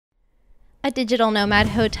A digital nomad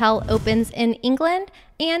hotel opens in England,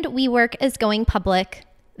 and WeWork is going public.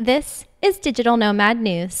 This is Digital Nomad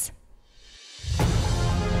News.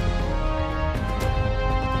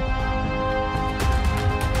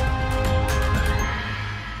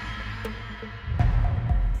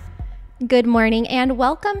 Good morning and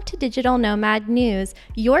welcome to Digital Nomad News,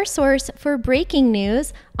 your source for breaking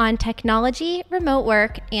news on technology, remote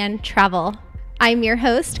work, and travel. I'm your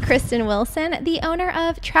host, Kristen Wilson, the owner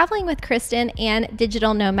of Traveling with Kristen and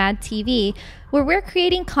Digital Nomad TV, where we're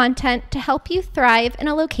creating content to help you thrive in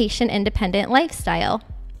a location-independent lifestyle.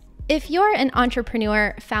 If you're an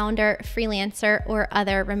entrepreneur, founder, freelancer, or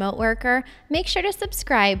other remote worker, make sure to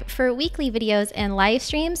subscribe for weekly videos and live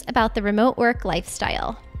streams about the remote work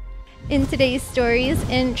lifestyle. In today's stories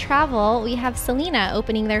in travel, we have Selina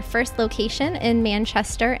opening their first location in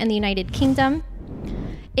Manchester in the United Kingdom.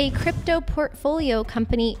 A crypto portfolio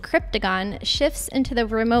company, Cryptagon, shifts into the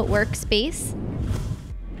remote workspace.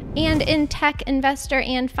 And in tech, investor,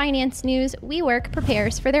 and finance news, WeWork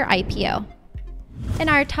prepares for their IPO. In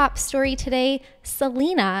our top story today,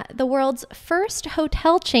 Selina, the world's first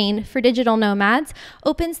hotel chain for digital nomads,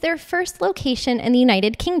 opens their first location in the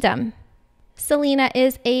United Kingdom. Selina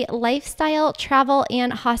is a lifestyle, travel,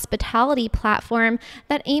 and hospitality platform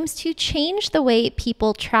that aims to change the way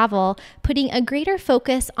people travel, putting a greater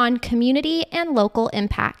focus on community and local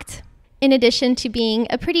impact. In addition to being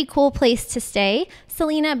a pretty cool place to stay,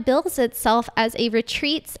 Selina bills itself as a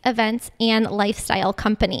retreats, events, and lifestyle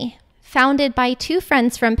company. Founded by two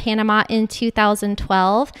friends from Panama in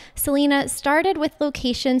 2012, Selina started with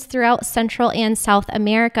locations throughout Central and South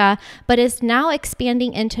America, but is now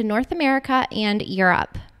expanding into North America and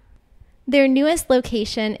Europe. Their newest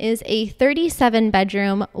location is a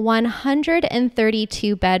 37-bedroom,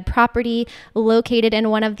 132-bed property located in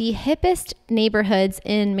one of the hippest neighborhoods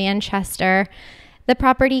in Manchester. The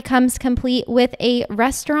property comes complete with a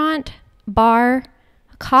restaurant, bar,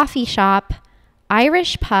 coffee shop,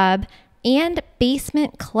 Irish pub, and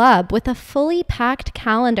basement club with a fully packed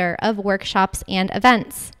calendar of workshops and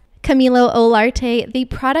events. Camilo Olarte, the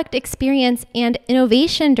product experience and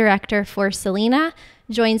innovation director for Selina,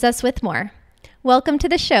 joins us with more. Welcome to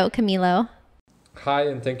the show, Camilo. Hi,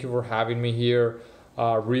 and thank you for having me here.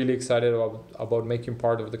 Really excited about making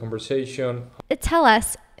part of the conversation. Tell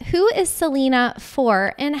us, who is Selina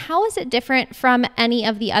for, and how is it different from any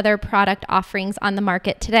of the other product offerings on the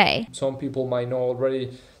market today? Some people might know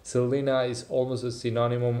already, Selina is almost a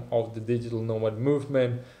synonym of the digital nomad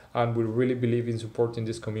movement, and we really believe in supporting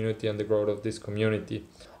this community and the growth of this community.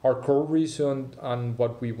 Our core reason and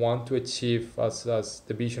what we want to achieve as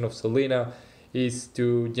the vision of Selina is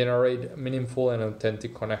to generate meaningful and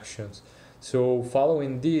authentic connections. So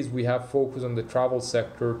following this, we have focused on the travel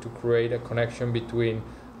sector to create a connection between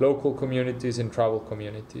local communities and travel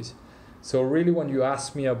communities. So really, when you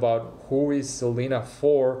ask me about who is Selina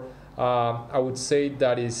for, I would say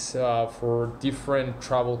that is for different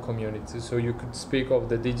travel communities. So you could speak of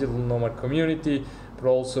the digital nomad community, but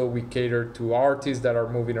also we cater to artists that are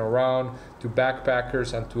moving around, to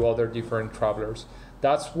backpackers, and to other different travelers.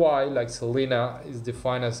 That's why, like, Selina is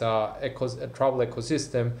defined as a travel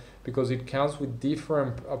ecosystem, because it comes with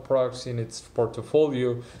different products in its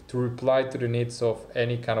portfolio to reply to the needs of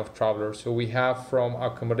any kind of traveler. So we have from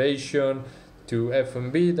accommodation to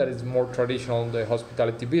F&B, that is more traditional in the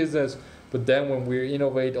hospitality business. But then when we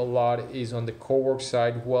innovate a lot is on the co-work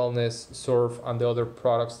side, wellness, surf, and the other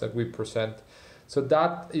products that we present. So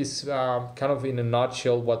that is kind of in a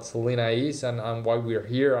nutshell what Selina is and why we're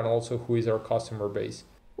here, and also who is our customer base.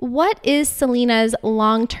 What is Selina's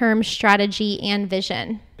long-term strategy and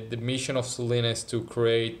vision? The mission of Selina is to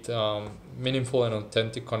create meaningful and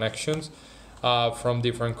authentic connections from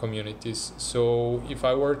different communities. So if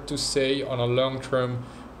I were to say on a long term,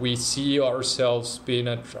 we see ourselves being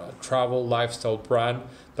a travel lifestyle brand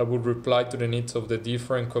that would reply to the needs of the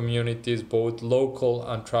different communities, both local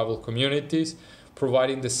and travel communities,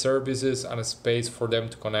 providing the services and a space for them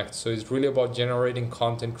to connect. So it's really about generating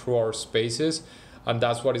content through our spaces, and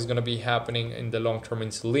that's what is going to be happening in the long term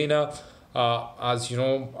in Selina. As you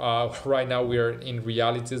know, right now we are in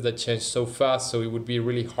realities that change so fast, so it would be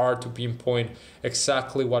really hard to pinpoint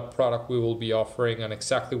exactly what product we will be offering and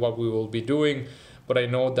exactly what we will be doing. But I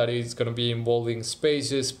know that it's going to be involving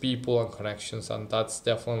spaces, people, and connections, and that's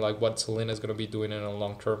definitely like what Selina is going to be doing in the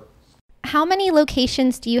long term. How many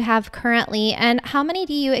locations do you have currently, and how many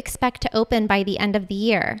do you expect to open by the end of the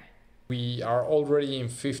year? We are already in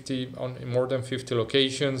more than 50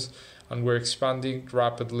 locations, and we're expanding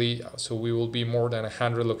rapidly. So we will be more than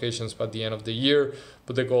 100 locations by the end of the year.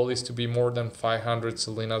 But the goal is to be more than 500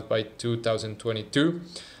 Selinas by 2022.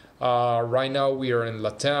 Right now we are in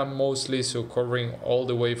Latam mostly, so covering all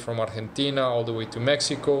the way from Argentina all the way to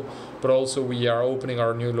Mexico, but also we are opening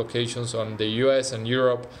our new locations on the US and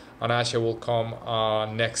Europe, and Asia will come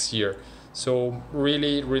next year. So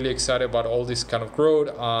really, really excited about all this kind of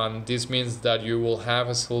growth, and this means that you will have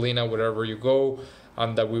a Selena wherever you go,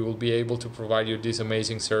 and that we will be able to provide you these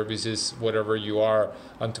amazing services wherever you are,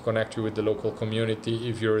 and to connect you with the local community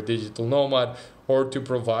if you're a digital nomad, or to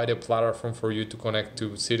provide a platform for you to connect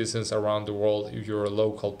to citizens around the world if you're a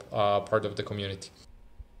local part of the community.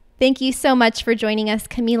 Thank you so much for joining us,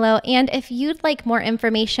 Camilo. And if you'd like more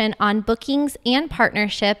information on bookings and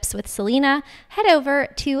partnerships with Selena, head over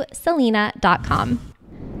to selena.com.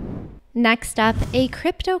 Next up, a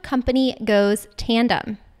crypto company goes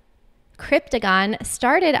tandem. Cryptagon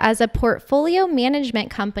started as a portfolio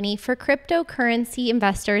management company for cryptocurrency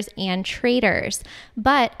investors and traders.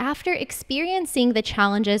 But after experiencing the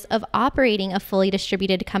challenges of operating a fully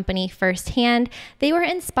distributed company firsthand, they were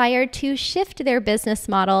inspired to shift their business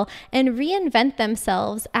model and reinvent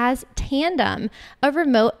themselves as Tandem, a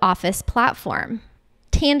remote office platform.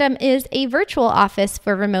 Tandem is a virtual office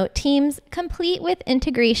for remote teams, complete with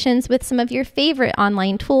integrations with some of your favorite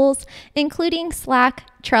online tools, including Slack,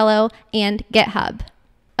 Trello, and GitHub.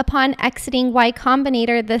 Upon exiting Y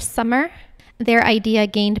Combinator this summer, their idea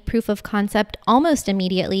gained proof of concept almost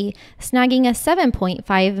immediately, snagging a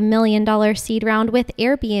 $7.5 million seed round with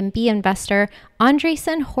Airbnb investor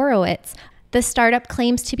Andreessen Horowitz. The startup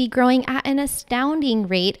claims to be growing at an astounding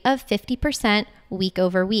rate of 50% week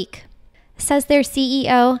over week. Says their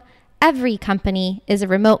CEO, every company is a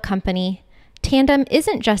remote company. Tandem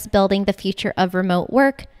isn't just building the future of remote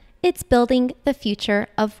work, it's building the future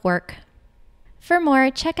of work. For more,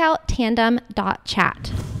 check out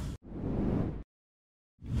tandem.chat.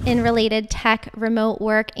 In related tech, remote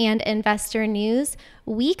work, and investor news,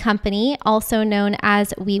 We Company, also known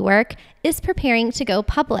as WeWork, is preparing to go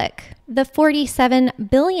public. The $47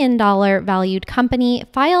 billion valued company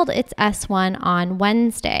filed its S-1 on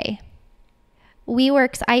Wednesday.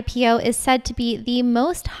 WeWork's IPO is said to be the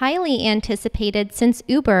most highly anticipated since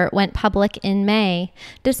Uber went public in May,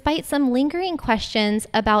 despite some lingering questions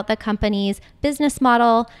about the company's business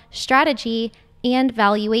model, strategy, and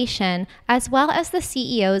valuation, as well as the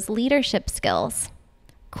CEO's leadership skills.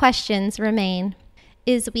 Questions remain.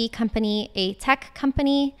 Is We Company a tech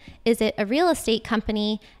company? Is it a real estate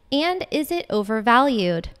company? And is it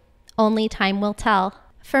overvalued? Only time will tell.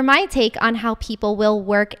 For my take on how people will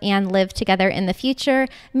work and live together in the future,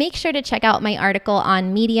 make sure to check out my article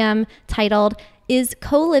on Medium titled, Is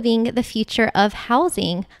Co-Living the Future of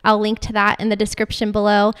Housing? I'll link to that in the description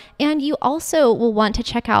below. And you also will want to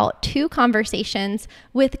check out two conversations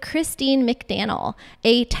with Christine McDaniel,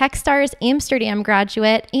 a Techstars Amsterdam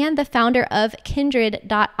graduate and the founder of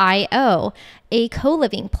Kindred.io, a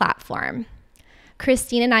co-living platform.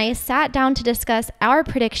 Christine and I sat down to discuss our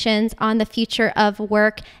predictions on the future of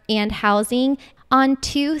work and housing on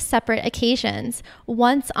two separate occasions,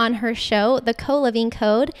 once on her show, The Co-Living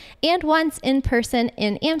Code, and once in person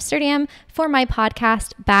in Amsterdam for my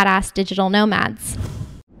podcast, Badass Digital Nomads.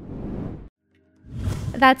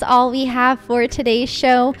 That's all we have for today's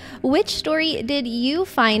show. Which story did you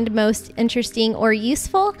find most interesting or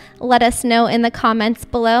useful? Let us know in the comments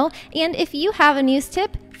below. And if you have a news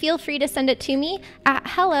tip, feel free to send it to me at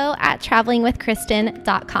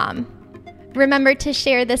hello@travelingwithkristen.com. Remember to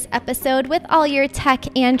share this episode with all your tech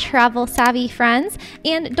and travel savvy friends.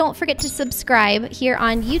 And don't forget to subscribe here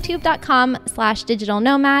on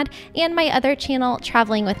youtube.com/digitalnomad and my other channel,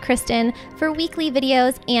 Traveling with Kristen, for weekly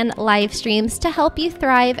videos and live streams to help you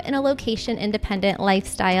thrive in a location-independent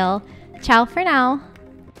lifestyle. Ciao for now.